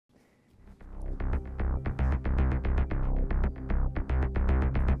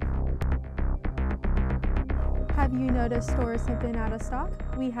Have you noticed stores have been out of stock?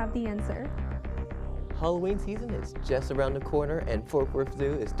 We have the answer. Halloween season is just around the corner and Fort Worth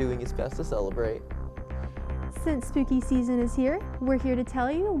Zoo is doing its best to celebrate. Since spooky season is here, we're here to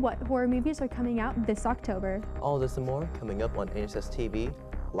tell you what horror movies are coming out this October. All this and more coming up on NHSTV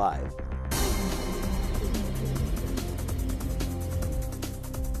Live.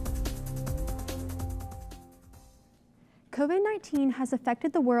 COVID-19 has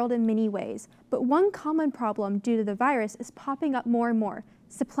affected the world in many ways, but one common problem due to the virus is popping up more and more: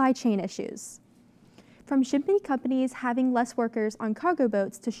 supply chain issues. From shipping companies having less workers on cargo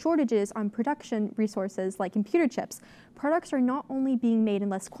boats to shortages on production resources like computer chips, products are not only being made in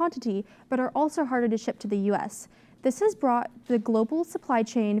less quantity, but are also harder to ship to the U.S. This has brought the global supply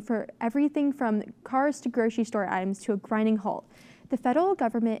chain for everything from cars to grocery store items to a grinding halt. The federal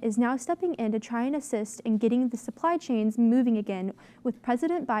government is now stepping in to try and assist in getting the supply chains moving again, with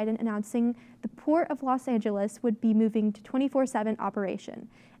President Biden announcing the Port of Los Angeles would be moving to 24/7 operation,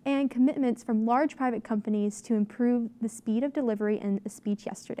 and commitments from large private companies to improve the speed of delivery in a speech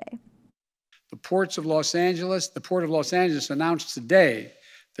yesterday. The Port of Los Angeles announced today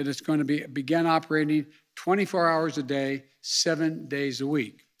that it's going to begin operating 24 hours a day, 7 days a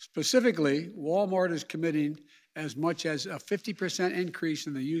week. Specifically, Walmart is committing as much as a 50% increase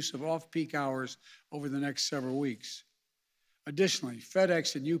in the use of off-peak hours over the next several weeks. Additionally,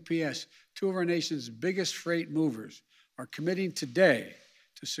 FedEx and UPS, two of our nation's biggest freight movers, are committing today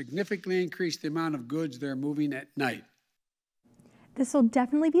to significantly increase the amount of goods they're moving at night. This will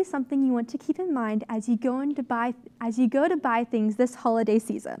definitely be something you want to keep in mind as you go to buy things this holiday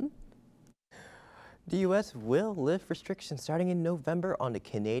season. The U.S. will lift restrictions starting in November on the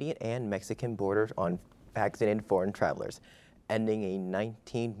Canadian and Mexican borders on vaccinated foreign travelers, ending a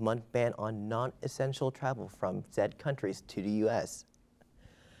 19-month ban on non-essential travel from said countries to the U.S.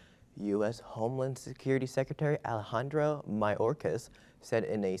 U.S. Homeland Security Secretary Alejandro Mayorkas said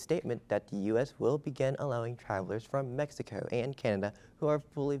in a statement that the U.S. will begin allowing travelers from Mexico and Canada who are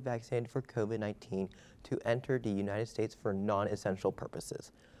fully vaccinated for COVID-19 to enter the United States for non-essential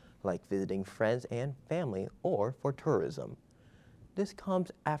purposes, like visiting friends and family or for tourism. This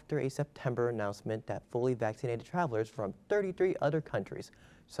comes after a September announcement that fully vaccinated travelers from 33 other countries,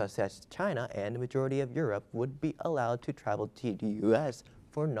 such as China and the majority of Europe, would be allowed to travel to the U.S.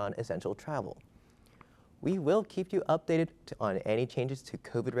 for non-essential travel. We will keep you updated on any changes to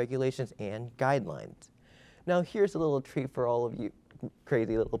COVID regulations and guidelines. Now here's a little treat for all of you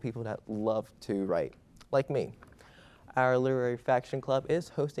crazy little people that love to write, like me. Our Literary Faction Club is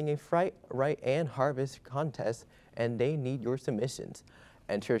hosting a Fright, Write, and Harvest contest, and they need your submissions.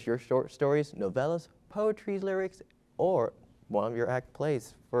 Enter your short stories, novellas, poetry, lyrics, or one of your act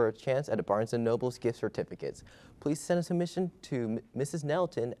plays for a chance at a Barnes & Noble's gift certificates. Please send a submission to Mrs.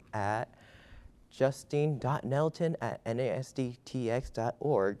 Nelton at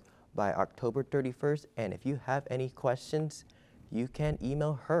justine.nelton@nastx.org by October 31st, and if you have any questions, you can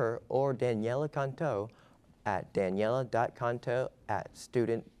email her or Daniela Canto at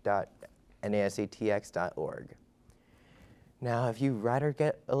daniela.canto@student.nastx.org. Now, if you'd rather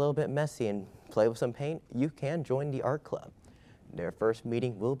get a little bit messy and play with some paint, you can join the art club. Their first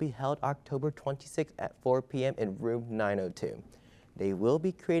meeting will be held October 26th at 4 p.m. in room 902. They will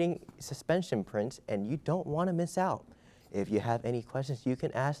be creating suspension prints, and you don't want to miss out. If you have any questions, you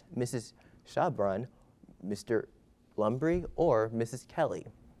can ask Mrs. Chabron, Mr. Lumbry, or Mrs. Kelly.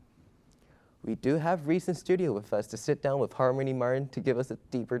 We do have Reese in studio with us to sit down with Harmony Martin to give us a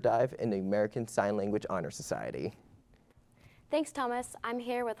deeper dive in the American Sign Language Honor Society. Thanks, Thomas. I'm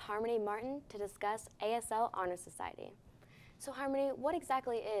here with Harmony Martin to discuss ASL Honor Society. So Harmony, what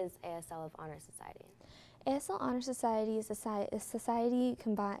exactly is ASL of Honor Society? ASL Honor Society is a society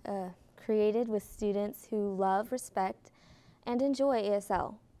created with students who love, respect, and enjoy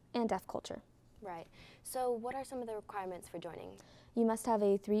ASL and deaf culture. Right. So what are some of the requirements for joining? You must have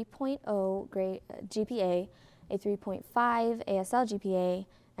a 3.0 grade GPA, a 3.5 ASL GPA,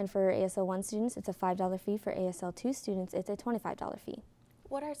 and for ASL 1 students, it's a $5 fee. For ASL 2 students, it's a $25 fee.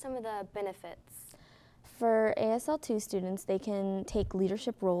 What are some of the benefits? For ASL 2 students, they can take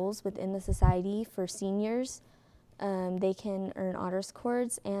leadership roles within the society. For seniors, they can earn honors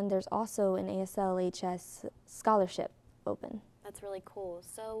cords, and there's also an ASL-HS scholarship open. That's really cool.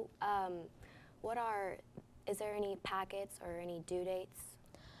 So is there any packets or any due dates?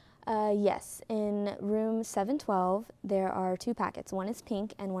 Yes, in room 712, there are 2 packets. One is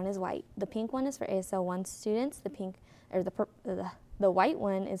pink and one is white. The pink one is for ASL 1 students. The white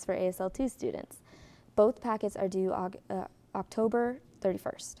one is for ASL 2 students. Both packets are due October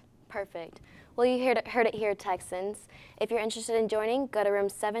 31st. Perfect. Well, you heard it here, Texans. If you're interested in joining, go to room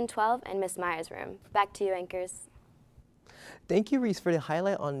 712 and Miss Meyer's room. Back to you, anchors. Thank you, Reese, for the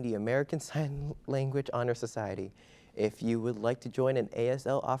highlight on the American Sign Language Honor Society. If you would like to join an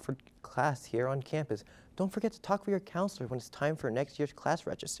ASL offered class here on campus, don't forget to talk with your counselor when it's time for next year's class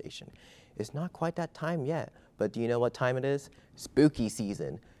registration. It's not quite that time yet, but do you know what time it is? Spooky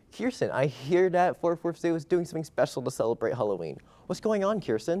season. Kirsten, I hear that Fort Worth Zoo is doing something special to celebrate Halloween. What's going on,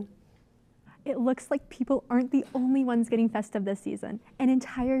 Kirsten? It looks like people aren't the only ones getting festive this season. An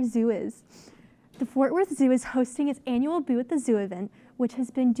entire zoo is. The Fort Worth Zoo is hosting its annual Boo at the Zoo event, which it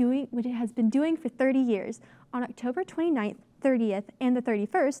has been doing for 30 years. On October 29th, 30th, and the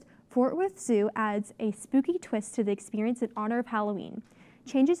 31st, Fort Worth Zoo adds a spooky twist to the experience in honor of Halloween.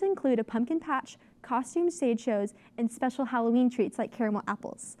 Changes include a pumpkin patch, costume stage shows, and special Halloween treats like caramel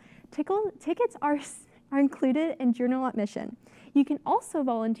apples. Tickets are included in general admission. You can also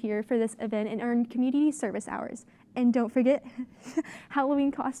volunteer for this event and earn community service hours. And don't forget,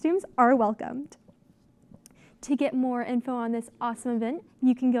 Halloween costumes are welcomed. To get more info on this awesome event,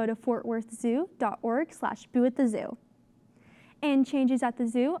 you can go to fortworthzoo.org/booatthezoo. And changes at the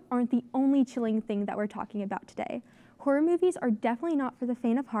zoo aren't the only chilling thing that we're talking about today. Horror movies are definitely not for the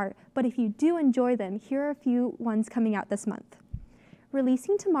faint of heart, but if you do enjoy them, here are a few ones coming out this month.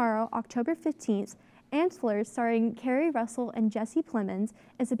 Releasing tomorrow, October 15th, Antlers, starring Carrie Russell and Jesse Plemons,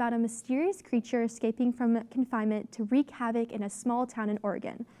 is about a mysterious creature escaping from confinement to wreak havoc in a small town in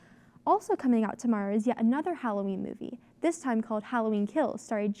Oregon. Also coming out tomorrow is yet another Halloween movie, this time called Halloween Kills,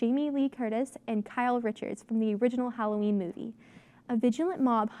 starring Jamie Lee Curtis and Kyle Richards from the original Halloween movie. A vigilant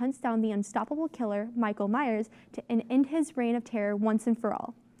mob hunts down the unstoppable killer, Michael Myers, to end his reign of terror once and for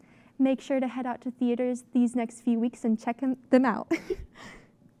all. Make sure to head out to theaters these next few weeks and check them out.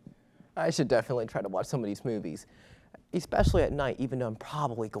 I should definitely try to watch some of these movies, especially at night, even though I'm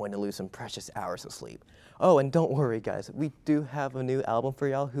probably going to lose some precious hours of sleep. Oh, and don't worry, guys. We do have a new album for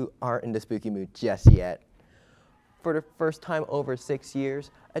y'all who aren't in the spooky mood just yet. For the first time over 6 years,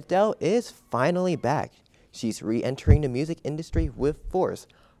 Adele is finally back. She's re-entering the music industry with force,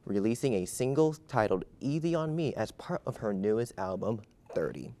 releasing a single titled Easy on Me as part of her newest album,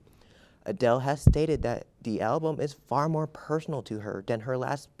 30. Adele has stated that the album is far more personal to her than her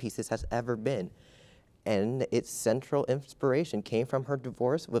last pieces has ever been, and its central inspiration came from her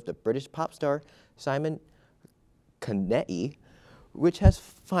divorce with the British pop star Simon Canetti, which has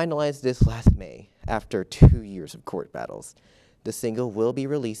finalized this last May after 2 years of court battles. The single will be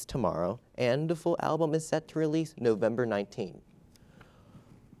released tomorrow, and the full album is set to release November 19th.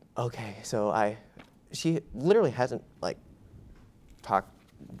 Okay, so she literally hasn't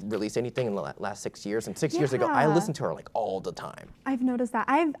released anything in the last 6 years, and 6 years ago I listened to her like all the time. I've noticed that.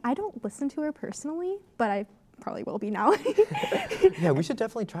 I don't listen to her personally, but I probably will be now. Yeah, we should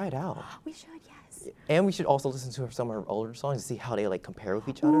definitely try it out. We should, yes. And we should also listen to some of her older songs to see how they compare with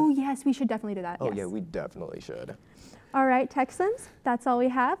each other. Oh yes, we should definitely do that. Oh yes. yeah, we definitely should. All right, Texans, that's all we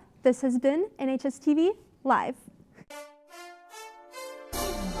have. This has been NHSTV Live.